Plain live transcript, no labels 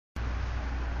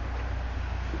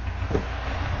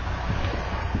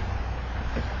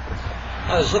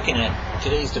I was looking at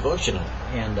today's devotional,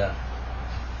 and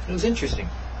it was interesting.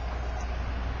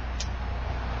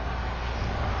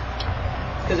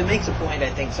 Because it makes a point I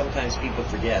think sometimes people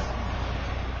forget.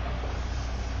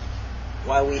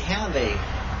 While we have a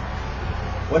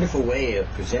wonderful way of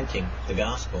presenting the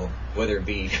gospel, whether it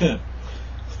be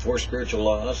 4 spiritual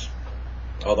laws,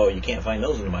 although you can't find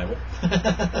those in the Bible.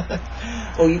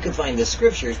 Oh, you can find the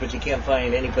scriptures, but you can't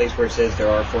find any place where it says there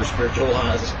are 4 spiritual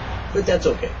laws, but that's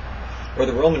okay. Or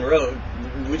the Roman road,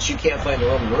 which you can't find the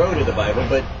Roman road in the Bible,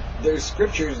 but there's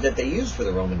scriptures that they use for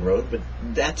the Roman road, but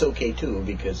that's okay too,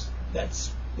 because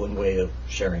that's one way of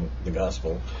sharing the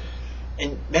gospel.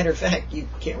 And matter of fact, you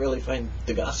can't really find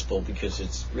the gospel because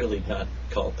it's really not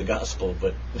called the gospel,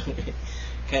 but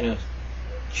kind of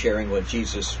sharing what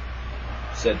Jesus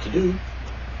said to do.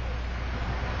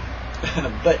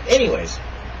 But anyways,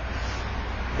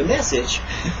 the message,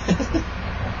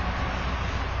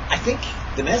 I think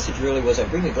the message really was, I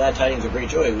bring you glad tidings of great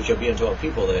joy, which shall be unto all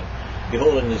people, that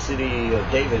behold, in the city of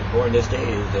David, born this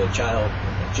day, is the child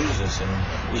of Jesus,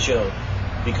 and he shall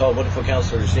be called Wonderful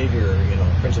Counselor, Savior,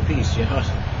 Prince of Peace,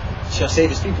 shall save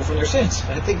his people from their sins.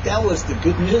 I think that was the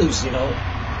good news,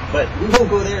 but we won't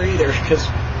go there either, because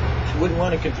we wouldn't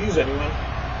want to confuse anyone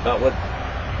about what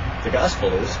the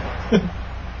gospel is,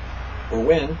 or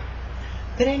when.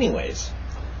 But anyways,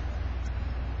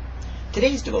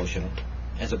 today's devotional,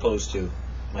 as opposed to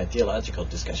my theological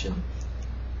discussion,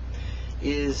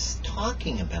 is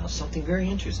talking about something very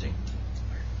interesting.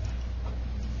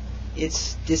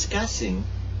 It's discussing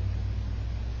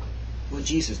what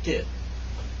Jesus did.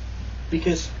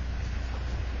 Because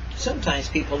sometimes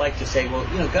people like to say, well,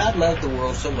 God loved the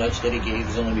world so much that he gave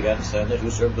his only begotten Son, that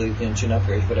whosoever believes in him should not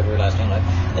perish but have everlasting life.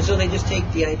 And so they just take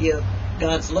the idea of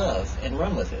God's love and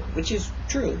run with it, which is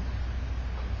true.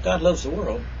 God loves the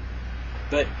world.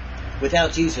 But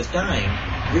without Jesus dying,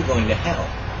 you're going to hell.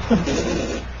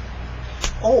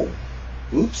 Oh,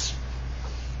 oops.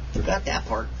 Forgot that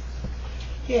part.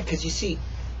 Yeah, because you see,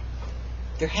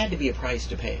 there had to be a price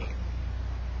to pay.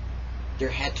 There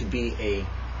had to be a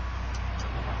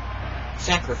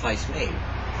sacrifice made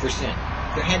for sin.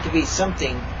 There had to be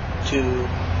something to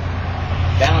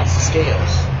balance the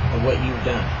scales of what you've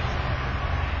done.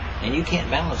 And you can't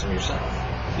balance them yourself.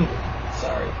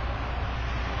 Sorry.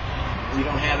 You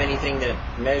don't have anything that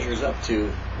measures up to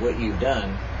what you've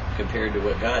done compared to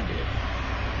what God did.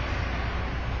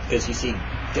 Because you see,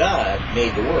 God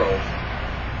made the world,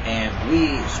 and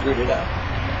we screwed it up.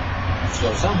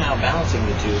 So somehow balancing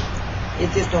the two,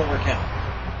 it just don't work out.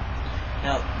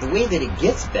 Now, the way that it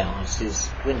gets balanced is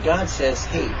when God says,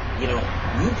 hey,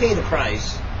 you pay the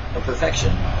price of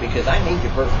perfection because I made you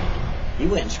perfect. You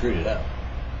went and screwed it up.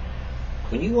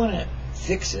 When you want to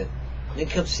fix it, then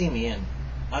come see me and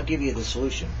I'll give you the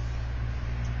solution.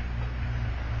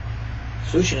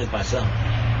 Solution is my Son,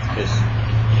 because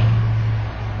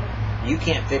you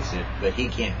can't fix it, but he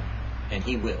can, and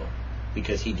he will,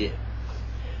 because he did.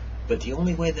 But the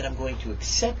only way that I'm going to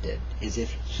accept it is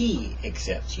if he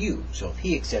accepts you. So if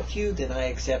he accepts you, then I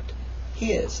accept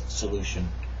his solution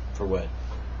for what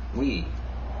we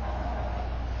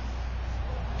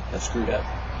have screwed up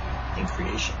in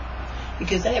creation.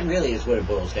 Because that really is what it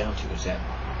boils down to, is that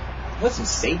it wasn't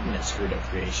Satan that screwed up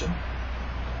creation.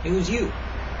 It was you.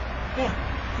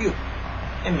 Yeah, you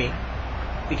and me.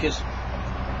 Because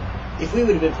if we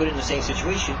would have been put in the same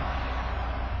situation,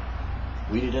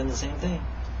 we'd have done the same thing.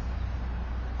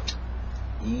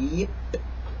 Yep.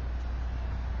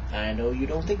 I know you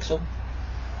don't think so.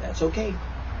 That's okay.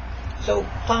 So,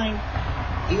 fine.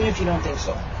 Even if you don't think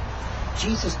so.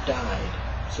 Jesus died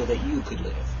so that you could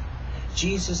live.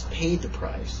 Jesus paid the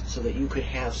price so that you could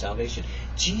have salvation.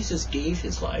 Jesus gave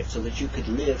his life so that you could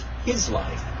live his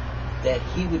life that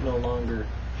he would no longer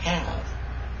have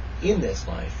in this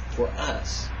life for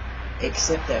us,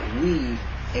 except that we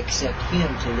accept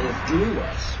him to live through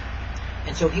us.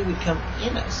 And so he would come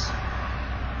in us.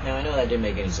 Now, I know that didn't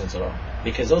make any sense at all,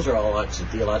 because those are all lots of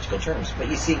theological terms. But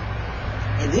you see,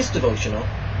 in this devotional,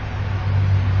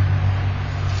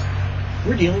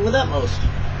 we're dealing with utmost.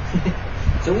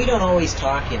 So we don't always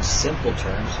talk in simple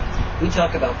terms. We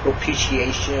talk about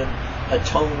propitiation,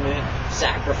 atonement,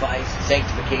 sacrifice,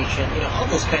 sanctification, all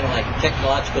those kind of like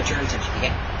technological terms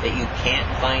that you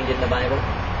can't find in the Bible.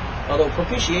 Although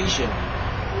propitiation,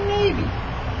 maybe.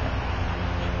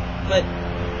 But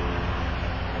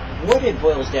what it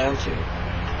boils down to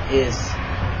is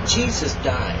Jesus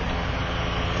died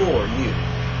for you.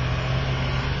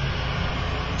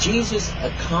 Jesus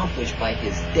accomplished by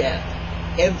his death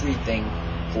everything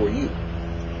for you.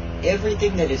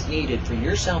 Everything that is needed for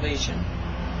your salvation,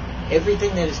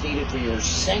 everything that is needed for your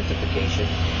sanctification,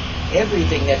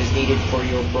 everything that is needed for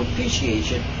your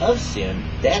propitiation of sin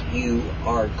that you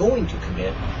are going to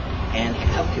commit and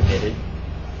have committed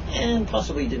and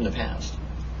possibly did in the past,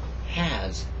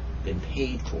 has been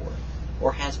paid for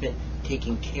or has been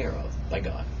taken care of by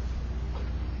God.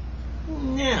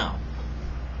 Now,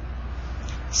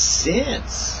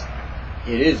 since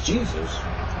it is Jesus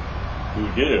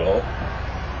who did it all,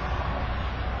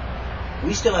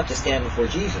 we still have to stand before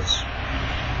Jesus.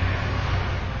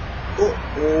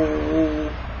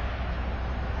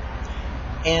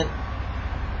 And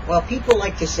while people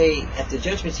like to say at the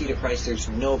judgment seat of Christ there's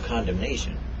no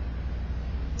condemnation,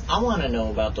 I want to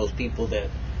know about those people that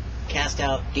cast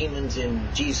out demons in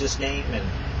Jesus' name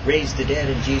and raised the dead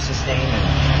in Jesus' name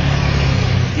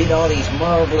and did all these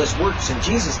marvelous works in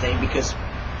Jesus' name, because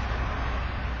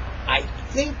I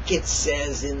think it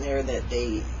says in there that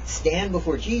they stand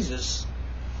before Jesus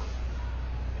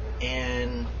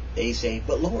and they say,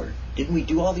 but Lord, didn't we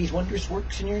do all these wondrous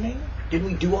works in your name? Didn't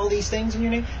we do all these things in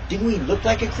your name? Didn't we look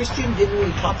like a Christian? Didn't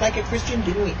we talk like a Christian?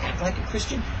 Didn't we act like a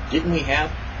Christian? Didn't we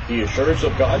have the assurance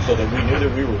of God so that we knew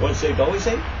that we were once saved, always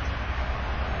saved?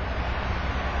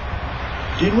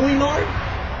 Didn't we, Lord?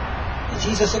 And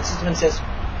Jesus looks at them and says,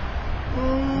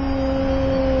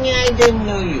 I didn't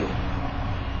know you,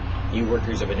 you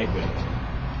workers of iniquity.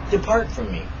 Depart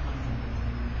from me.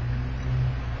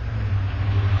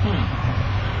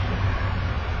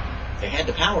 They had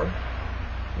the power.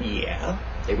 Yeah.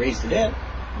 They raised the dead.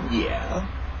 Yeah.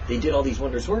 They did all these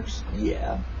wondrous works.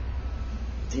 Yeah.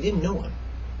 They didn't know him.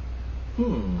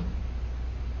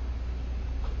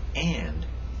 And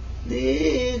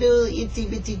little itsy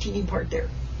bitsy teeny part there.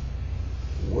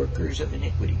 Workers of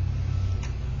iniquity.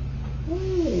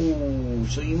 Ooh,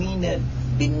 so you mean that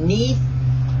beneath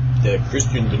the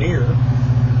Christian veneer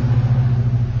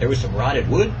there was some rotted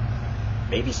wood?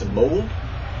 Maybe some mold?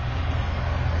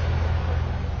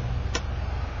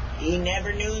 He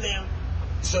never knew them.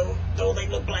 So, though they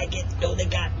look like it, though they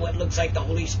got what looks like the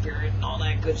Holy Spirit and all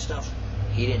that good stuff,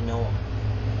 he didn't know them.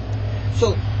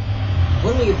 So,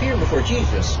 when we appear before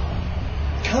Jesus,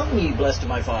 come ye blessed of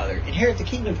my Father, inherit the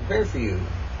kingdom prepared for you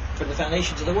from the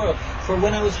foundations of the world. For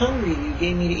when I was hungry, you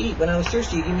gave me to eat. When I was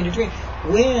thirsty, you gave me to drink.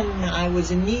 When I was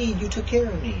in need, you took care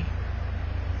of me.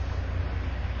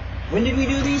 When did we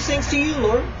do these things to you,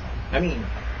 Lord? I mean,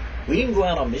 we didn't go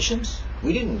out on missions.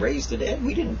 We didn't raise the dead.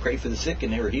 We didn't pray for the sick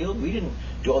and they were healed. We didn't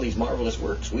do all these marvelous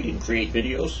works. We didn't create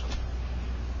videos.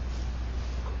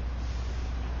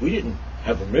 We didn't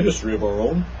have a ministry of our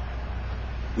own.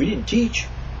 We didn't teach.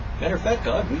 Matter of fact,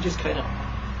 God, we just kind of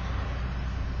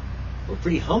were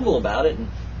pretty humble about it. And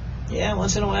yeah,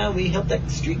 once in a while we helped that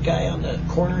street guy on the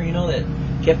corner, you know, that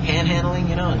kept panhandling,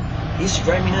 you know, and he used to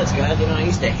drive me nuts, God. You know, I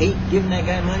used to hate giving that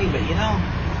guy money, but you know,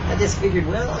 I just figured,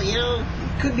 well, you know,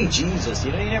 it could be Jesus,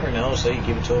 you know, you never know, so you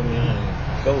give it to him, you know,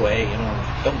 and go away, you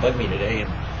know, don't bug me today.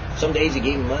 And some days he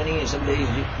gave me money, and some days,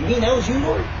 you mean that was you,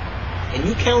 Lord? And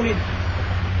you counted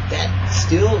that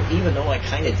still, even though I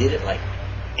kind of did it like,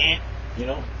 you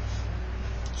know,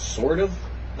 sort of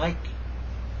like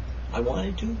I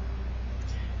wanted to?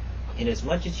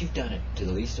 Inasmuch as you've done it to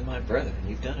the least of my brethren,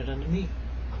 you've done it unto me.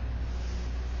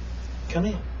 Come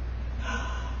in.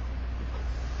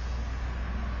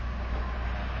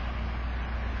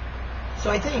 So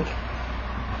I think,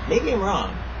 maybe I'm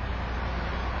wrong.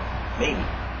 Maybe.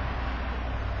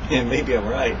 Yeah, maybe I'm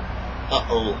right.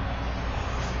 Uh-oh.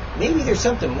 Maybe there's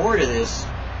something more to this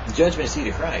judgment seat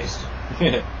of Christ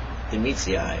than meets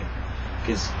the eye.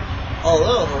 Because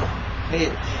although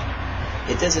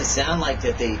it doesn't sound like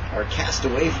that they are cast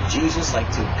away from Jesus like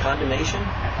to condemnation,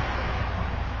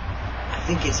 I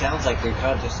think it sounds like they're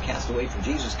just cast away from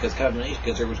Jesus because condemnation,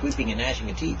 because there was weeping and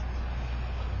gnashing of teeth.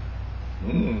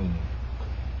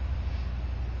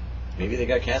 Maybe they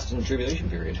got cast in the tribulation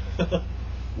period.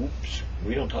 Oops,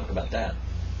 we don't talk about that.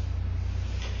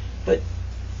 But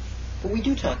what we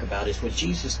do talk about is what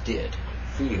Jesus did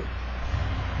for you.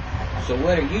 So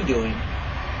what are you doing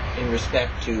in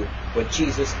respect to what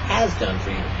Jesus has done for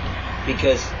you?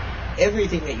 Because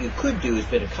everything that you could do has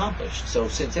been accomplished. So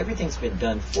since everything's been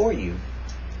done for you,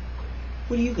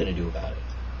 what are you going to do about it?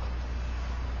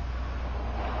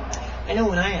 I know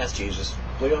when I asked Jesus,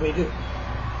 what do you want me to do?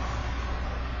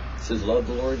 He says, love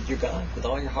the Lord your God with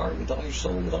all your heart, with all your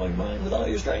soul, with all your mind, with all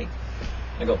your strength.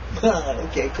 I go,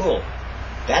 okay, cool.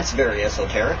 That's very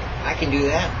esoteric. I can do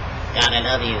that. God, I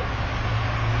love you.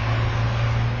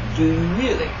 Do you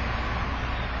really?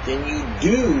 Then you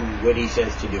do what he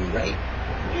says to do, right?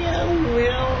 Yeah,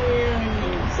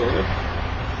 sort of.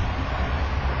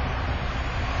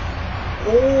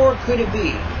 Or could it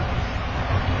be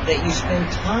that you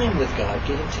spend time with God,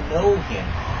 getting to know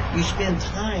Him. You spend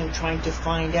time trying to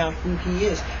find out who He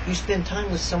is. You spend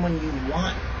time with someone you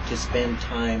want to spend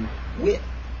time with,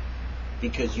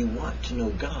 because you want to know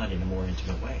God in a more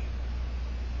intimate way.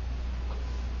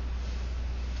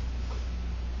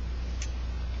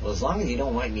 Well, as long as you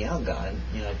don't wipe me out, God,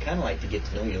 I'd kind of like to get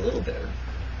to know you a little better.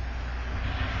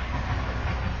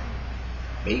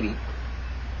 Maybe.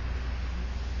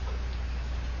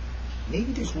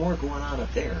 Maybe there's more going on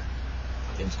up there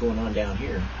than's going on down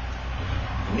here.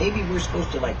 And maybe we're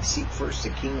supposed to seek first the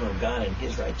kingdom of God and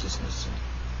His righteousness. And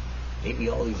maybe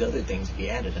all these other things will be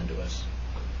added unto us.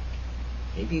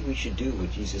 Maybe we should do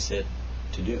what Jesus said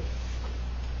to do.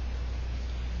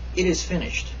 It is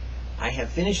finished. I have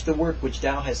finished the work which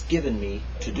thou hast given me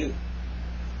to do.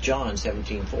 John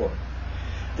 17:4.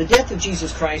 The death of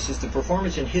Jesus Christ is the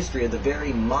performance in history of the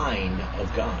very mind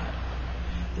of God.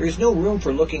 There is no room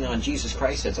for looking on Jesus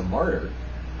Christ as a martyr.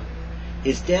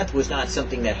 His death was not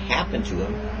something that happened to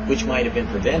him, which might have been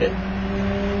prevented.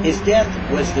 His death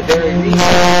was the very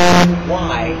reason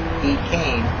why He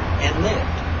came and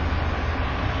lived.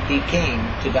 He came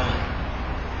to die.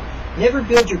 Never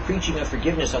build your preaching of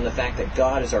forgiveness on the fact that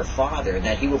God is our Father and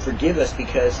that He will forgive us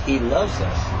because He loves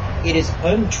us. It is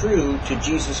untrue to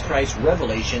Jesus Christ's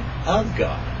revelation of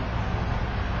God.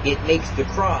 It makes the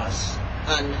cross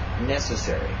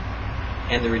unnecessary,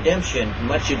 and the redemption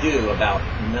much ado about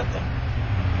nothing.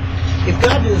 If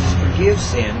God does forgive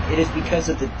sin, it is because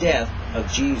of the death of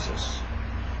Jesus.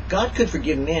 God could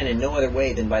forgive men in no other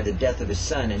way than by the death of His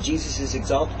Son, and Jesus is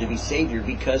exalted to be Savior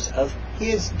because of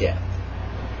His death.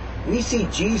 We see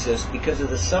Jesus, because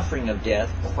of the suffering of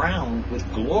death, crowned with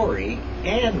glory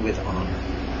and with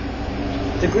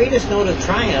honor. The greatest note of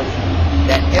triumph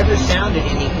that ever sounded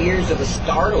in the ears of a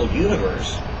startled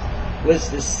universe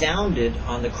was the sounded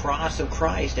on the cross of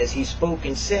Christ as He spoke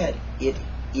and said, "It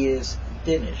is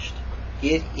finished.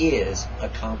 It is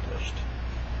accomplished."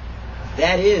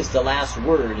 That is the last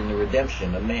word in the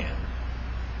redemption of man.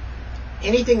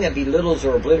 Anything that belittles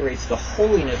or obliterates the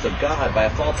holiness of God by a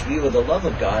false view of the love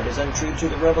of God is untrue to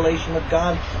the revelation of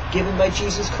God given by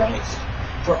Jesus Christ.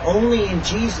 For only in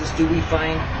Jesus do we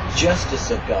find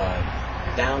justice of God,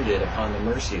 founded upon the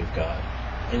mercy of God,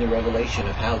 in the revelation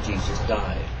of how Jesus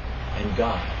died, and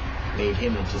God made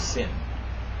Him into sin,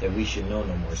 that we should know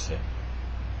no more sin.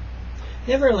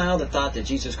 Never allow the thought that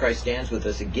Jesus Christ stands with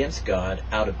us against God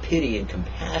out of pity and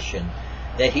compassion,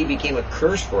 that He became a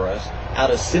curse for us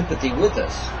out of sympathy with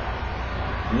us.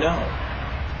 No.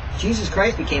 Jesus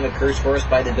Christ became a curse for us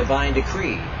by the divine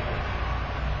decree.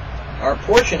 Our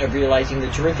portion of realizing the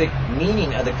terrific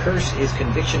meaning of the curse is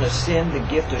conviction of sin, the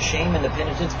gift of shame, and the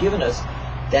penitence given us.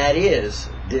 That is,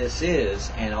 this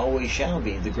is, and always shall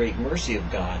be the great mercy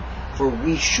of God. For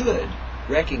we should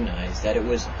recognize that it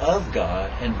was of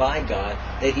God and by God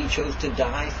that He chose to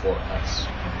die for us.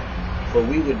 For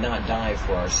we would not die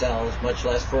for ourselves, much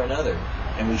less for another,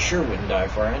 and we sure wouldn't die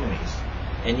for our enemies.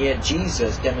 And yet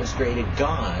Jesus demonstrated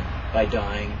God by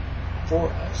dying for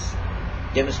us,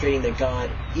 demonstrating that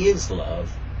God is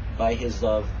love by His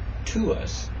love to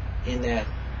us, in that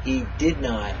He did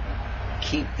not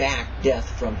keep back death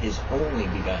from His only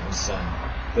begotten Son,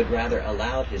 but rather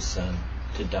allowed His Son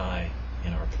to die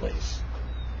in our place.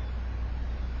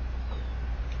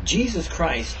 Jesus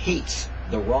Christ hates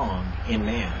the wrong in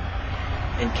man,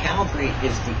 and Calvary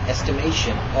is the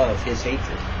estimation of His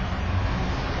hatred.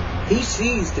 He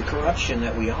sees the corruption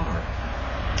that we are,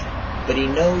 but He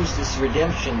knows this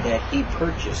redemption that He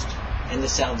purchased, and the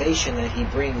salvation that He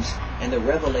brings, and the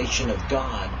revelation of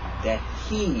God that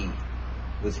He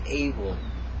was able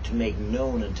to make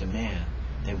known unto man,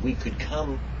 that we could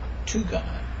come to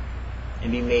God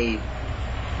and be made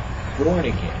born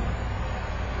again,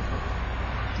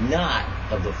 not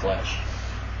of the flesh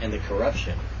and the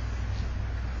corruption,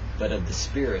 but of the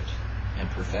Spirit and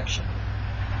perfection.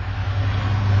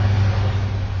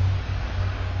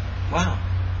 Wow.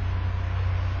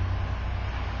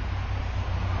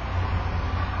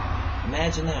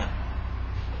 Imagine that.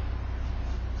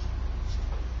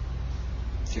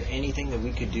 Is there anything that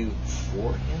we could do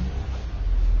for Him?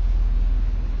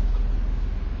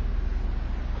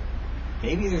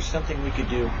 Maybe there's something we could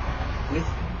do with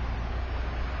Him.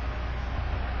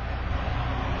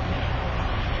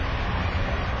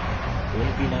 Wouldn't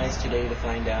it be nice today to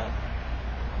find out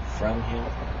from Him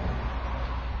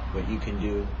what you can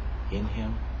do in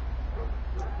Him,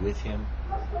 with Him,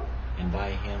 and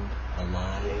by Him,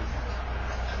 alive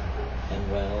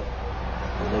and well,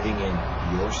 living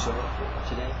in your soul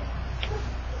today?